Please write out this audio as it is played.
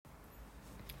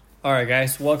All right,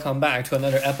 guys, welcome back to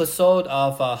another episode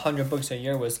of 100 Books a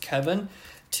Year with Kevin.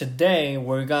 Today,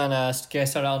 we're gonna get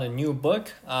started on a new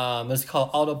book. It's called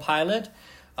Autopilot.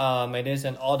 It is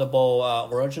an Audible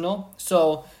original.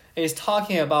 So, it's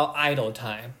talking about idle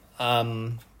time.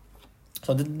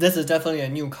 This is definitely a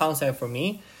new concept for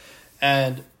me.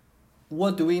 And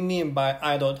what do we mean by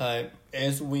idle time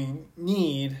is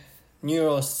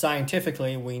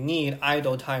neuroscientifically, we need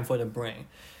idle time for the brain.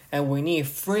 And we need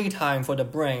free time for the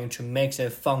brain to make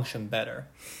it function better.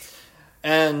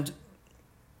 And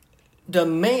the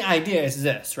main idea is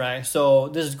this, right? So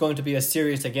this is going to be a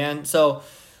series again. So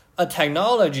a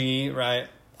technology, right,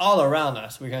 all around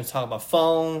us. We can talk about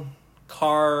phone,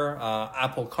 car,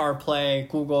 Apple CarPlay,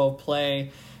 Google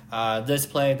Play, this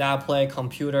play, that play,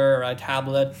 computer, right,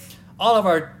 tablet. All of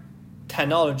our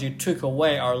technology took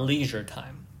away our leisure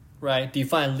time, right?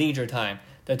 Define leisure time,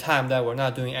 the time that we're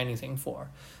not doing anything for.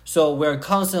 So we're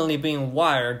constantly being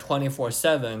wired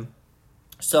 24/7.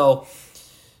 So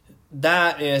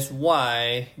that is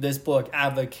why this book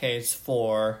advocates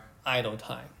for idle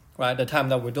time, right? The time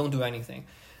that we don't do anything.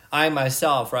 I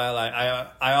myself, right, like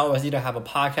I always either have a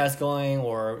podcast going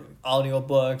or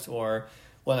audiobooks, or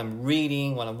when I'm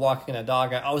reading, when I'm walking the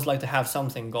dog, I always like to have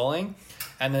something going.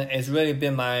 And then it's really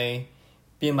been my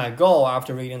goal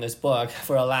after reading this book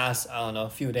for the last,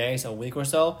 few days, a week or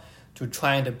so, to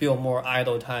trying to build more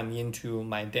idle time into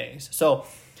my days. So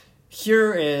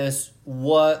here is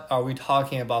what are we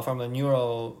talking about from a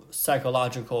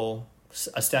neuropsychological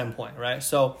standpoint, right?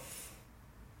 So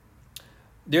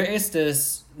there is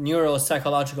this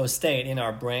neuropsychological state in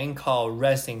our brain called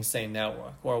resting state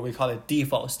network, or we call it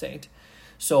default state.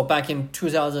 So back in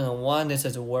 2001, this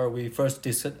is where we first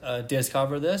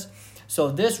discovered this.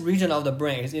 So this region of the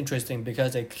brain is interesting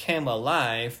because it came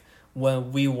alive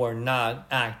when we were not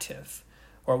active,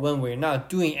 or when we're not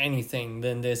doing anything,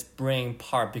 then this brain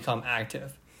part become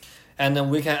active. And then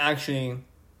we can actually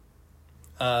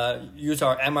use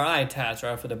our MRI test,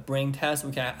 right? For the brain test,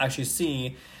 we can actually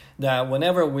see that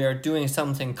whenever we are doing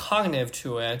something cognitive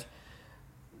to it,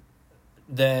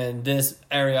 then this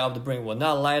area of the brain will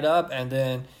not light up. And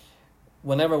then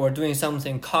whenever we're doing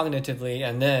something cognitively,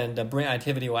 and then the brain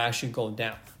activity will actually go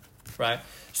down, right?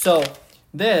 So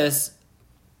this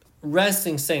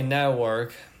resting state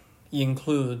network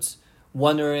includes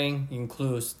wondering,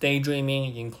 includes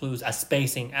daydreaming, includes a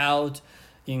spacing out,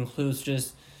 includes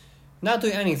just not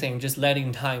doing anything, just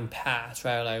letting time pass,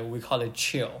 right? Like we call it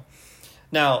chill.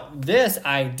 Now, this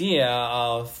idea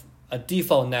of a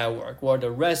default network or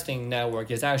the resting network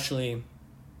is actually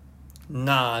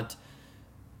not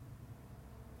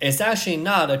a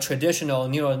traditional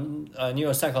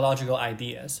neuropsychological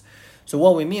ideas. So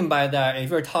what we mean by that, if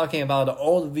you're talking about the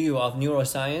old view of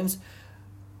neuroscience,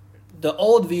 the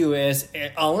old view is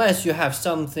unless you have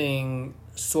something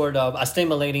sort of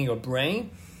stimulating your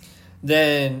brain,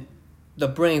 then the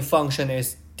brain function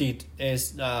is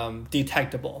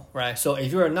detectable, right? So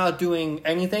if you're not doing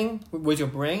anything with your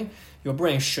brain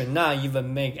should not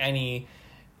even make any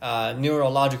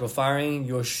neurological firing.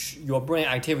 Your brain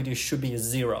activity should be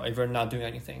zero if you're not doing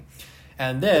anything.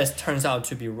 And this turns out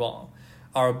to be wrong.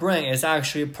 Our brain is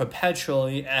actually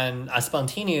perpetually and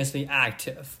spontaneously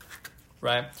active,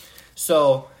 right?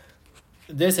 So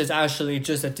this is actually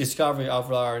just a discovery of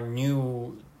our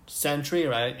new century,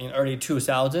 right, in early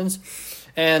 2000s.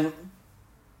 And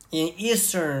in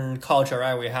Eastern culture,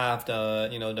 right, we have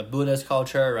the Buddhist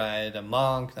culture, right, the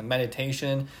monk, the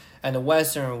meditation, and the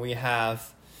Western we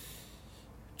have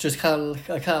just kind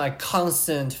of like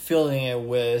constant filling it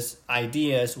with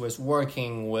ideas, with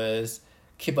working, with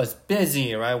keep us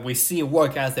busy, right? We see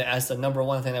work as the number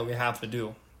one thing that we have to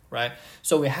do, right?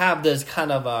 So we have this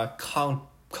kind of a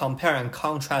compare and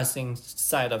contrasting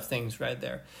side of things right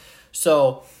there.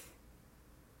 So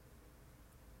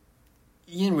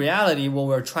in reality, what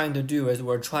we're trying to do is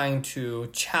we're trying to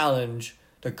challenge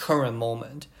the current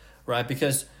moment, right?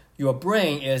 Because your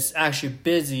brain is actually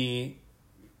busy,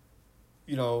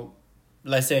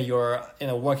 let's say you're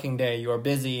in a working day, you're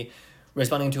busy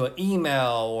responding to an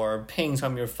email or pings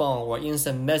from your phone or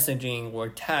instant messaging or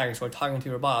text or talking to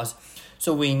your boss.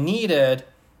 So we needed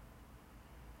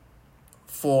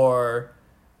for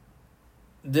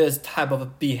this type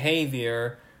of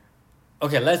behavior.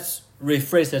 Okay, let's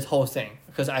rephrase this whole thing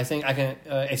because I think I can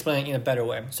explain it in a better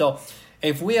way. So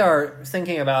if we are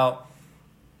thinking about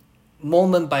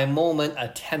moment by moment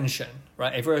attention,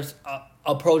 right? If we're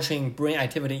approaching brain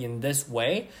activity in this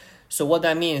way, so what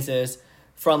that means is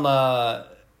from a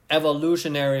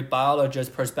evolutionary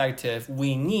biologist perspective,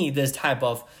 we need this type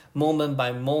of moment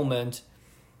by moment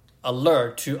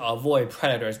alert to avoid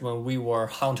predators when we were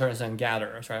hunters and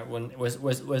gatherers, right? When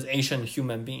with ancient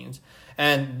human beings.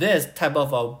 And this type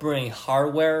of a brain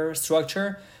hardware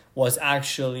structure is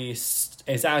actually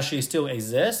still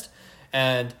exists,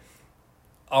 and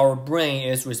our brain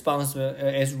is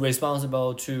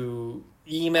responsible to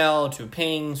email, to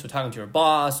pings, to talking to your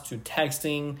boss, to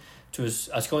texting, to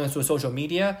scrolling through social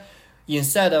media.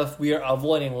 Instead of we are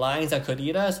avoiding lines that could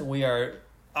eat us, we are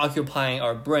occupying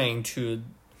our brain to,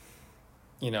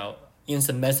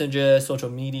 instant messages, social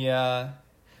media.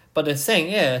 But the thing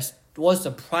is, what's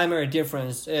the primary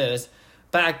difference is,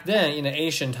 back then in the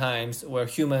ancient times where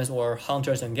humans were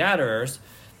hunters and gatherers,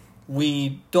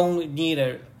 we don't need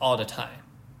it all the time,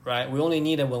 right? We only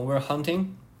need it when we're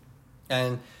hunting,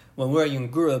 and when we're in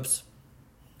groups,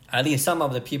 at least some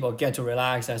of the people get to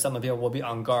relax and some of the people will be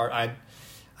on guard.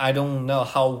 I don't know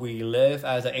how we live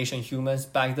as ancient humans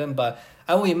back then, but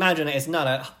I would imagine it's not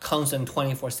a constant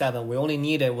 24/7. We only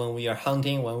need it when we are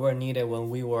hunting, when we're needed, when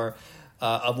we were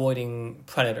avoiding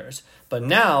predators. But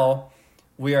now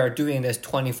we are doing this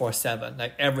 24/7,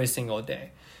 like every single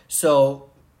day.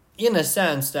 So in a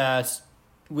sense that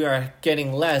we are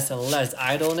getting less and less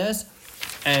idleness,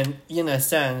 and in a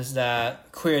sense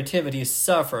that creativity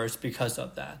suffers because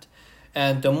of that.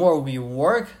 And the more we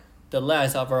work, the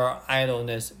less of our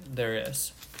idleness there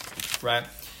is, right?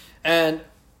 And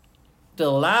the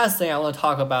last thing I want to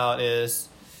talk about is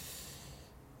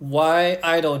why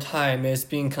idle time is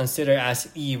being considered as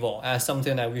evil, as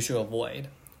something that we should avoid,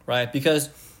 right? Because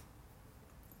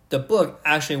the book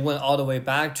actually went all the way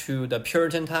back to the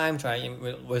Puritan times, right?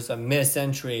 It was a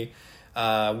mid-century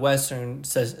Western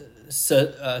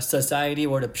society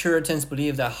where the Puritans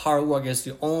believed that hard work is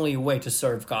the only way to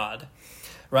serve God,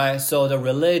 right? So the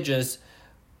religious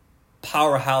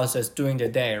powerhouses during the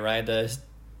day, right?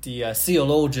 The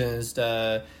theologians,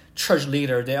 the church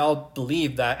leader, they all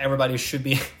believe that everybody should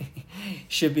be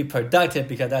productive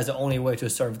because that's the only way to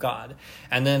serve God.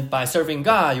 And then by serving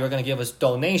God, you're going to give us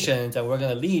donations and we're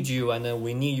going to lead you, and then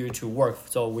we need you to work.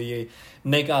 So we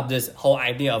make up this whole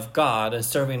idea of God and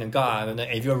serving the God. And then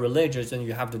if you're religious, then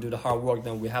you have to do the hard work,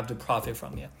 then we have to profit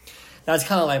from it. That's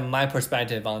kind of like my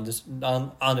perspective on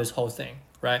this whole thing,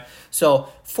 right? So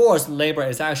forced labor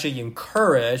is actually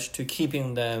encouraged to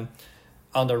keeping them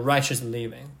on the righteous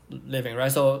living,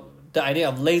 right? So the idea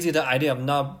of lazy, the idea of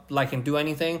not liking do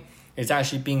anything, is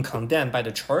actually being condemned by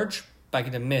the church back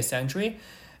in the mid-century.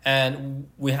 And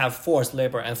we have forced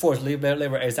labor, and forced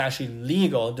labor is actually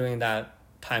legal during that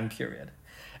time period.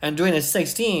 And during the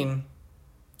 16th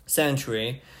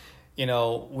century,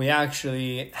 we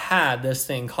actually had this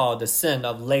thing called the sin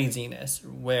of laziness,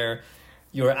 where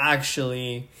you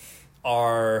actually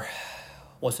are,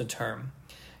 what's the term?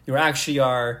 You actually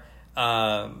are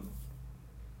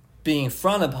being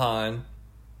frowned upon,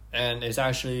 and it's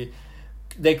actually,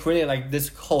 they created like this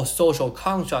whole social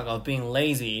construct of being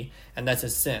lazy, and that's a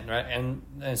sin, right?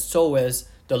 And so is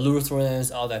the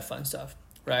Lutherans, all that fun stuff,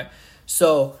 right?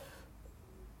 So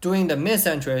during the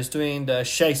mid-centuries, during the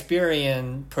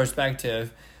Shakespearean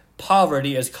perspective,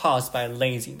 poverty is caused by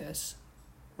laziness,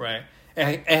 right?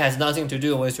 It has nothing to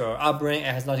do with your upbringing.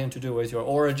 It has nothing to do with your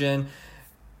origin.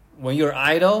 When you're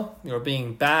idle, you're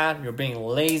being bad, you're being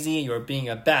lazy, you're being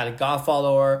a bad God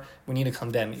follower, we need to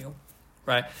condemn you,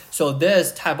 right? So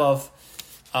this type of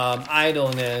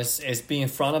idleness is being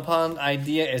frowned upon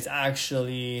idea is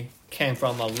actually came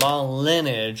from a long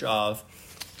lineage of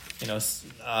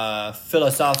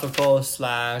philosophical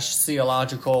 /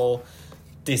 theological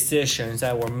decisions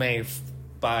that were made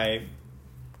by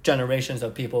generations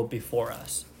of people before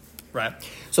us, right?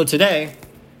 So today,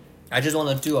 I just want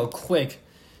to do a quick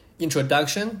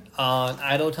introduction on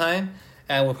idle time,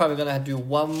 and we're probably going to do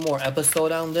one more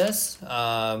episode on this,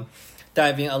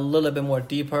 diving a little bit more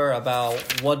deeper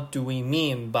about what do we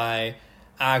mean by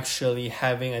actually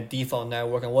having a default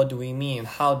network, and what do we mean,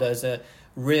 how does our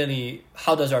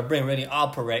brain really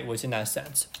operate within that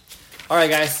sense. All right,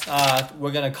 guys,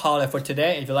 we're going to call it for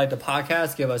today. If you like the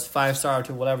podcast, give us 5-star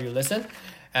to whatever you listen,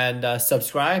 and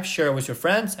subscribe, share it with your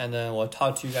friends, and then we'll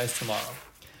talk to you guys tomorrow.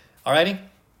 Alrighty,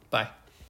 bye.